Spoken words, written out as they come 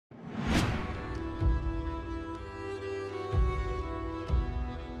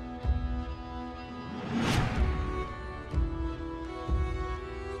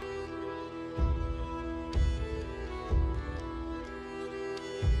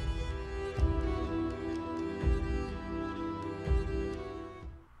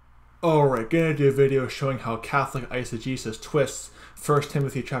Alright, gonna do a video showing how Catholic eisegesis twists 1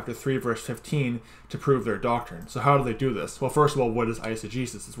 Timothy chapter 3 verse 15 to prove their doctrine. So how do they do this? Well, first of all, what is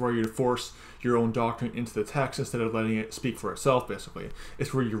eisegesis? It's where you force your own doctrine into the text instead of letting it speak for itself, basically.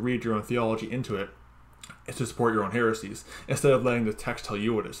 It's where you read your own theology into it to support your own heresies, instead of letting the text tell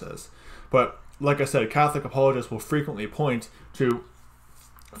you what it says. But like I said, Catholic apologists will frequently point to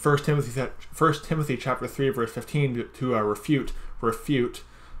 1 Timothy chapter 3 verse 15 to refute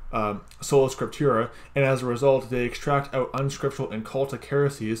sola scriptura, and as a result they extract out unscriptural and cultic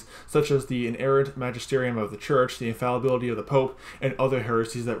heresies such as the inerrant magisterium of the church, the infallibility of the pope, and other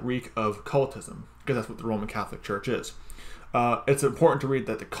heresies that reek of cultism, because that's what the Roman Catholic Church is. It's important to read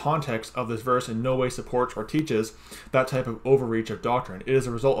that the context of this verse in no way supports or teaches that type of overreach of doctrine. It is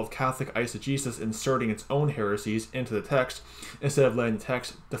a result of Catholic eisegesis inserting its own heresies into the text instead of letting the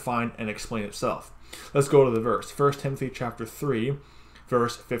text define and explain itself. Let's go to the verse. 1 Timothy chapter 3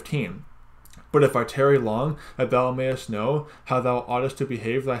 verse 15. But if I tarry long, that thou mayest know how thou oughtest to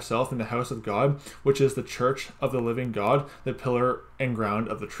behave thyself in the house of God, which is the church of the living God, the pillar and ground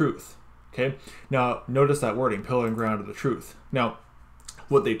of the truth. Okay, now notice that wording, pillar and ground of the truth. Now,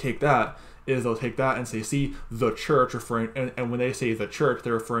 what they take that is they'll take that and say, see, the church, referring, and when they say the church,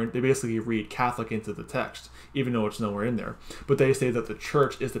 they basically read Catholic into the text, even though it's nowhere in there. But they say that the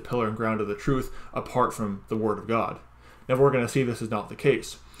church is the pillar and ground of the truth apart from the Word of God. Now we're going to see this is not the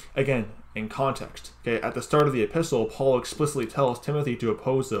case. Again, in context. Okay, at the start of the epistle, Paul explicitly tells Timothy to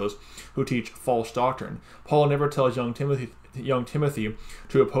oppose those who teach false doctrine. Paul never tells young Timothy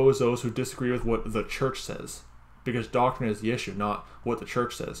to oppose those who disagree with what the church says, because doctrine is the issue, not what the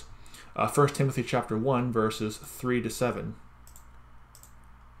church says. 1 Timothy chapter 1 verses 3 to 7.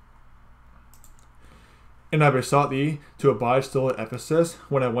 And I besought thee to abide still at Ephesus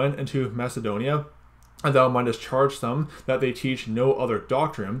when I went into Macedonia, and thou mightest charge them that they teach no other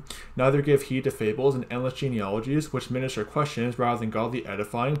doctrine, neither give heed to fables and endless genealogies, which minister questions rather than godly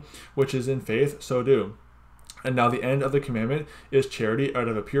edifying, which is in faith, so do. And now the end of the commandment is charity out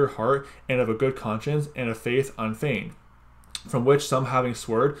of a pure heart, and of a good conscience, and of faith unfeigned. From which some, having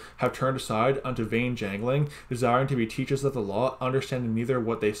swerved, have turned aside unto vain jangling, desiring to be teachers of the law, understanding neither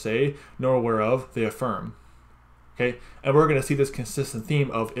what they say, nor whereof they affirm. Okay, and we're going to see this consistent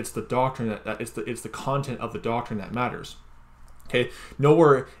theme of it's the doctrine it's the content of the doctrine that matters. Okay,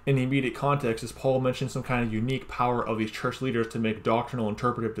 nowhere in the immediate context does Paul mention some kind of unique power of these church leaders to make doctrinal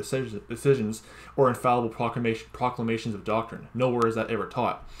interpretive decisions or infallible proclamations of doctrine. Nowhere is that ever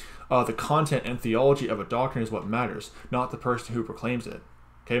taught. The content and theology of a doctrine is what matters, not the person who proclaims it.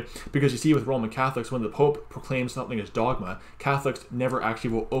 Okay, because you see with Roman Catholics, when the Pope proclaims something as dogma, Catholics never actually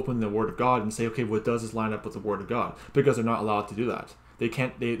will open the Word of God and say, okay, what does this line up with the Word of God? Because they're not allowed to do that. They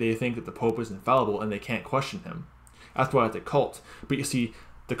can't. They think that the Pope is infallible and they can't question him. That's why it's a cult. But you see,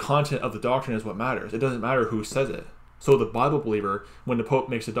 the content of the doctrine is what matters. It doesn't matter who says it. So the Bible believer, when the Pope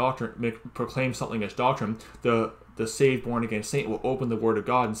makes a doctrine, proclaims something as doctrine, the saved born-again saint will open the Word of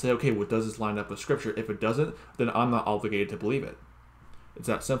God and say, okay, what does this line up with Scripture? If it doesn't, then I'm not obligated to believe it. It's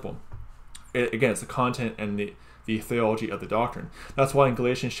that simple. Again, it's the content and the theology of the doctrine. That's why in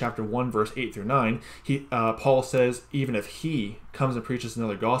Galatians chapter 1 verse 8 through 9, Paul says, even if he comes and preaches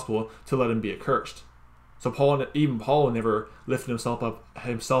another gospel, to let him be accursed. So Paul never lifted himself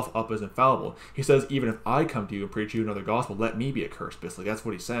up as infallible. He says, even if I come to you and preach you another gospel, let me be accursed. Basically, that's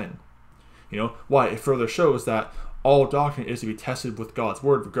what he's saying. You know why? It further shows that all doctrine is to be tested with God's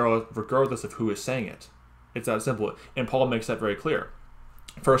word, regardless of who is saying it. It's that simple, and Paul makes that very clear.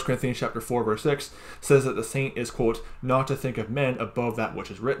 1 Corinthians chapter 4 verse 6 says that the saint is, quote, not to think of men above that which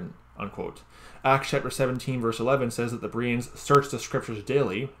is written, unquote. Acts chapter 17 verse 11 says that the Bereans search the scriptures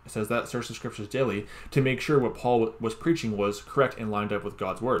daily. It says that search the scriptures daily to make sure what Paul was preaching was correct and lined up with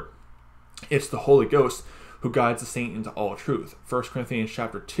God's word. It's the Holy Ghost who guides the saint into all truth. 1 Corinthians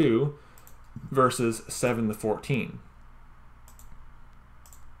chapter 2 verses 7 to 14.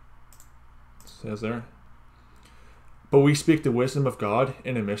 It says there, but we speak the wisdom of God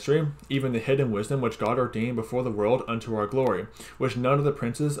in a mystery, even the hidden wisdom which God ordained before the world unto our glory, which none of the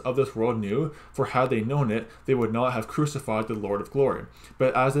princes of this world knew, for had they known it, they would not have crucified the Lord of glory.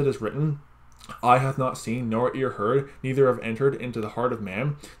 But as it is written, eye hath not seen, nor ear heard, neither have entered into the heart of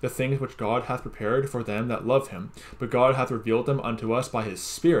man, the things which God hath prepared for them that love him. But God hath revealed them unto us by his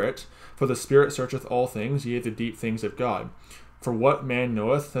Spirit, for the Spirit searcheth all things, yea, the deep things of God. For what man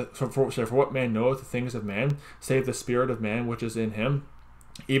knoweth the things of man, save the spirit of man which is in him?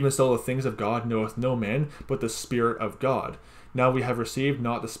 Even so the things of God knoweth no man, but the Spirit of God. Now we have received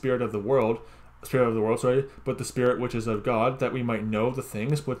not the spirit of the world, but the Spirit which is of God, that we might know the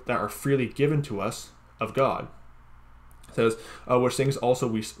things that are freely given to us of God. It says, which things also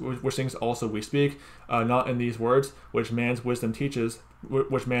we speak, not in these words, which man's wisdom teaches,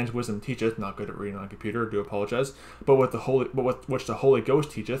 not good at reading on a computer, do apologize, but which the Holy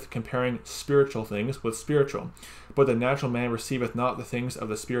Ghost teacheth, comparing spiritual things with spiritual. But the natural man receiveth not the things of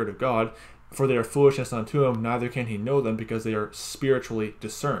the Spirit of God, for they are foolishness unto him, neither can he know them, because they are spiritually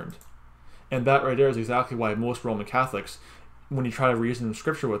discerned. And that right there is exactly why most Roman Catholics, when you try to reason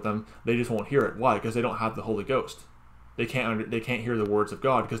Scripture with them, they just won't hear it. Why? Because they don't have the Holy Ghost. They can't hear the words of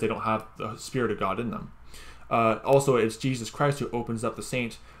God because they don't have the Spirit of God in them. Also, it's Jesus Christ who opens up the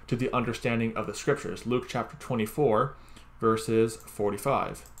saint to the understanding of the Scriptures. Luke chapter 24, verses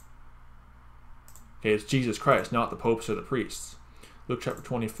 45. Okay, it's Jesus Christ, not the popes or the priests. Luke chapter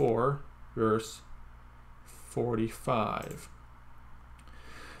 24, verse 45.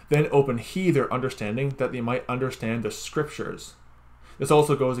 Then opened he their understanding, that they might understand the Scriptures. This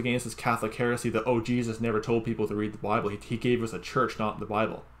also goes against this Catholic heresy that, Jesus never told people to read the Bible. He gave us a church, not the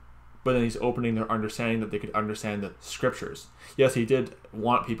Bible. But then he's opening their understanding that they could understand the Scriptures. Yes, he did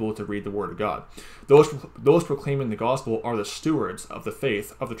want people to read the Word of God. Those proclaiming the gospel are the stewards of the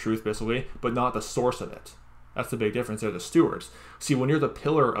faith, of the truth, basically, but not the source of it. That's the big difference. They're the stewards. See, when you're the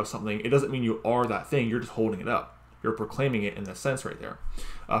pillar of something, it doesn't mean you are that thing. You're just holding it up. You're proclaiming it in that sense right there.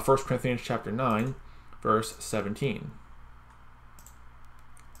 1 Corinthians chapter 9, verse 17.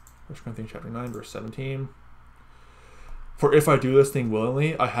 1 Corinthians chapter 9, verse 17. For if I do this thing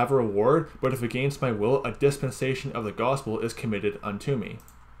willingly, I have a reward, but if against my will, a dispensation of the gospel is committed unto me.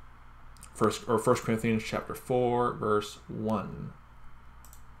 1 Corinthians chapter 4, verse 1.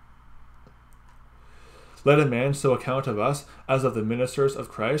 Let a man so account of us as of the ministers of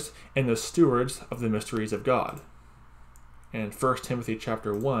Christ and the stewards of the mysteries of God. And 1 Timothy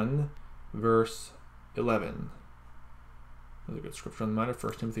chapter 1, verse 11. Another good scripture on the matter.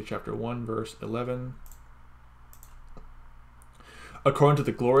 1 Timothy chapter 1, verse 11. According to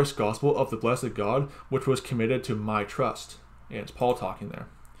the glorious gospel of the blessed God, which was committed to my trust. And it's Paul talking there.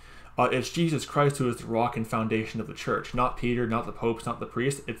 It's Jesus Christ who is the rock and foundation of the church. Not Peter, not the popes, not the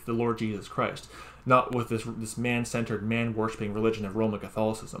priests. It's the Lord Jesus Christ. Not with this man-centered, man-worshipping religion of Roman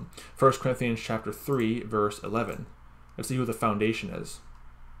Catholicism. 1 Corinthians chapter 3, verse 11. Let's see who the foundation is.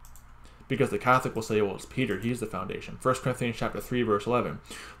 Because the Catholic will say, well, it's Peter, he's the foundation. 1 Corinthians chapter 3, verse 11.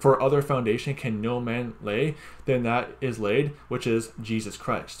 For other foundation can no man lay than that is laid, which is Jesus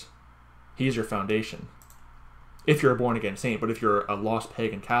Christ. He's your foundation. If you're a born-again saint, but if you're a lost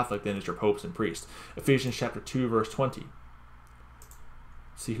pagan Catholic, then it's your popes and priests. Ephesians chapter 2, verse 20.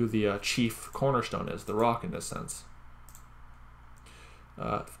 See who the chief cornerstone is, the rock in this sense.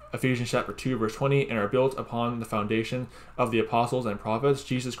 Ephesians chapter 2, verse 20, and are built upon the foundation of the apostles and prophets,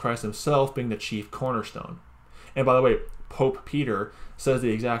 Jesus Christ himself being the chief cornerstone. And by the way, Pope Peter says the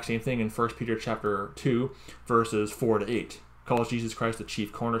exact same thing in 1 Peter chapter 2, verses 4 to 8. Calls Jesus Christ the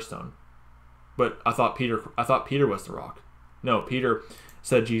chief cornerstone. But I thought Peter was the rock. No, Peter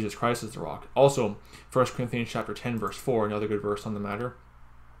said Jesus Christ is the rock. Also, 1 Corinthians chapter 10, verse 4, another good verse on the matter.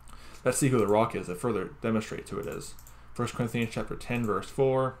 Let's see who the rock is that further demonstrates who it is. 1 Corinthians chapter 10, verse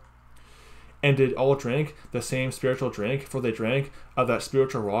 4. And did all drink the same spiritual drink, for they drank of that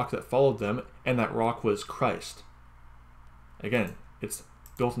spiritual rock that followed them, and that rock was Christ. Again, it's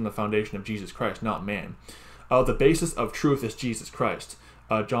built on the foundation of Jesus Christ, not man. The basis of truth is Jesus Christ.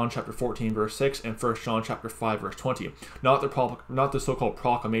 John chapter 14, verse 6, and 1 John chapter 5, verse 20. Not the so-called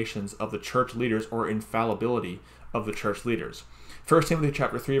proclamations of the church leaders or infallibility of the church leaders. 1 Timothy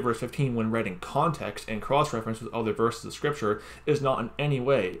chapter 3, verse 15, when read in context and cross-reference with other verses of Scripture, is not in any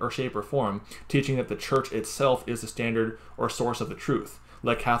way or shape or form teaching that the church itself is the standard or source of the truth,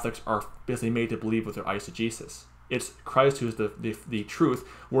 like Catholics are basically made to believe with their eisegesis. It's Christ who is the truth.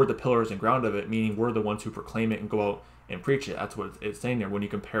 We're the pillars and ground of it, meaning we're the ones who proclaim it and go out and preach it. That's what it's saying there when you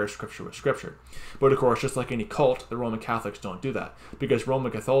compare Scripture with Scripture. But of course, just like any cult, the Roman Catholics don't do that, because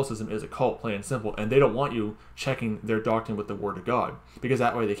Roman Catholicism is a cult, plain and simple, and they don't want you checking their doctrine with the Word of God, because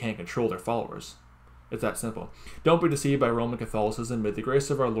that way they can't control their followers. It's that simple. Don't be deceived by Roman Catholicism. May the grace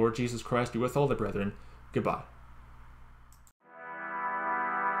of our Lord Jesus Christ be with all the brethren. Goodbye.